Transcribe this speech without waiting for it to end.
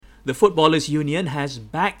The Footballers' Union has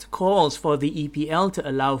backed calls for the EPL to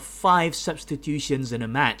allow 5 substitutions in a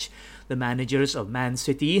match. The managers of Man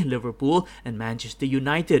City, Liverpool and Manchester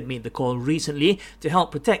United made the call recently to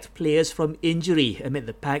help protect players from injury amid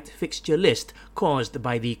the packed fixture list caused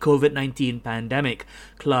by the COVID-19 pandemic.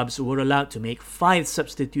 Clubs were allowed to make 5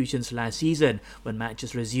 substitutions last season when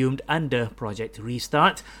matches resumed under Project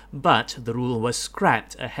Restart, but the rule was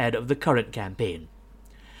scrapped ahead of the current campaign.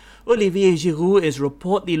 Olivier Giroud is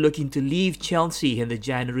reportedly looking to leave Chelsea in the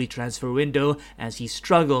January transfer window as he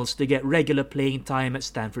struggles to get regular playing time at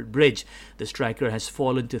Stamford Bridge. The striker has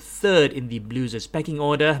fallen to third in the Blues' pecking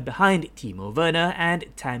order behind Timo Werner and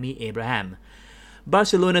Tammy Abraham.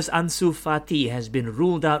 Barcelona's Ansu Fati has been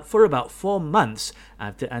ruled out for about 4 months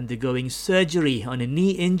after undergoing surgery on a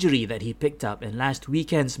knee injury that he picked up in last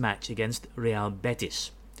weekend's match against Real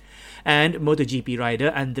Betis. And MotoGP rider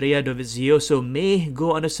Andrea Dovizioso may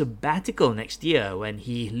go on a sabbatical next year when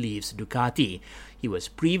he leaves Ducati. He was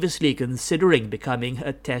previously considering becoming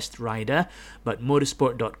a test rider, but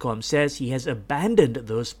motorsport.com says he has abandoned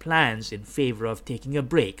those plans in favour of taking a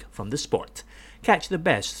break from the sport. Catch the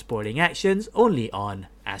best sporting actions only on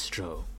Astro.